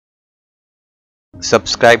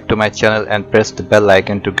Subscribe to my channel and press the bell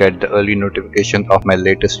icon to get the early notification of my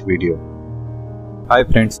latest video. Hi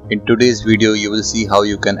friends, in today's video you will see how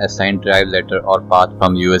you can assign drive letter or path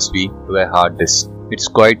from USB to a hard disk. It's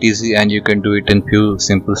quite easy and you can do it in few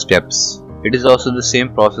simple steps. It is also the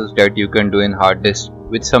same process that you can do in hard disk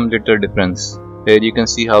with some little difference. Here you can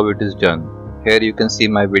see how it is done. Here you can see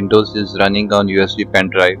my Windows is running on USB pen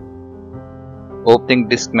drive. Opening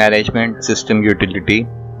disk management system utility.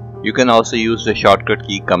 You can also use the shortcut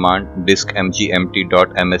key command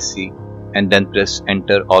diskmgmt.msc and then press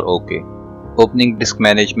enter or OK. Opening disk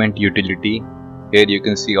management utility. Here you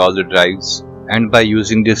can see all the drives, and by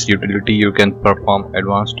using this utility you can perform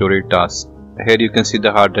advanced storage tasks. Here you can see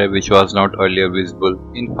the hard drive which was not earlier visible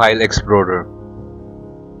in File Explorer.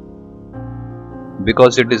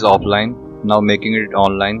 Because it is offline, now making it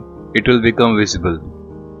online, it will become visible.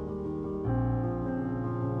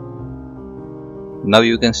 Now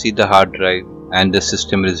you can see the hard drive and the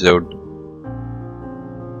system result.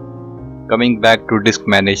 Coming back to disk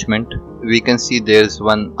management, we can see there is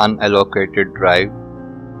one unallocated drive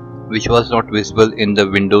which was not visible in the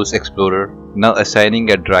Windows Explorer. Now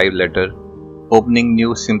assigning a drive letter. Opening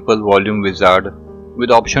new simple volume wizard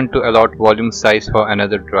with option to allot volume size for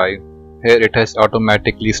another drive. Here it has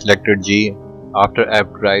automatically selected G after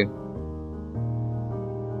app drive.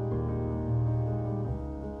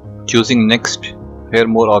 Choosing next. Here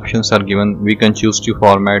more options are given, we can choose to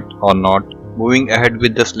format or not. Moving ahead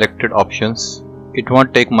with the selected options, it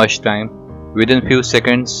won't take much time. Within few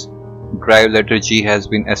seconds, drive letter G has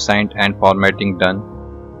been assigned and formatting done.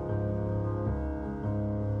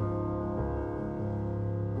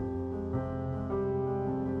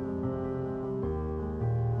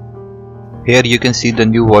 Here you can see the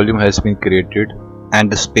new volume has been created and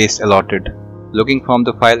the space allotted. Looking from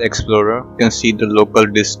the File Explorer, you can see the local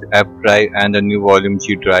disk app drive and the new volume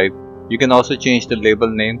G drive. You can also change the label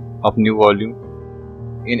name of new volume.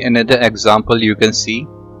 In another example, you can see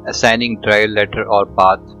assigning drive letter or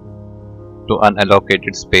path to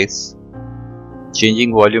unallocated space,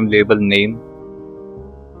 changing volume label name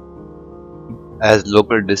as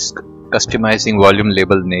local disk, customizing volume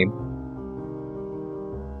label name.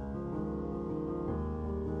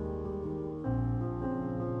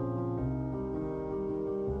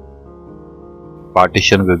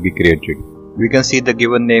 Partition will be created. We can see the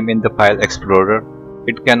given name in the File Explorer.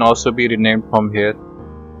 It can also be renamed from here.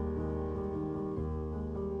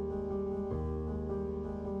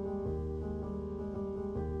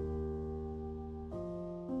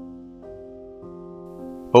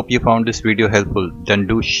 Hope you found this video helpful. Then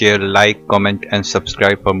do share, like, comment and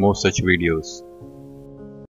subscribe for more such videos.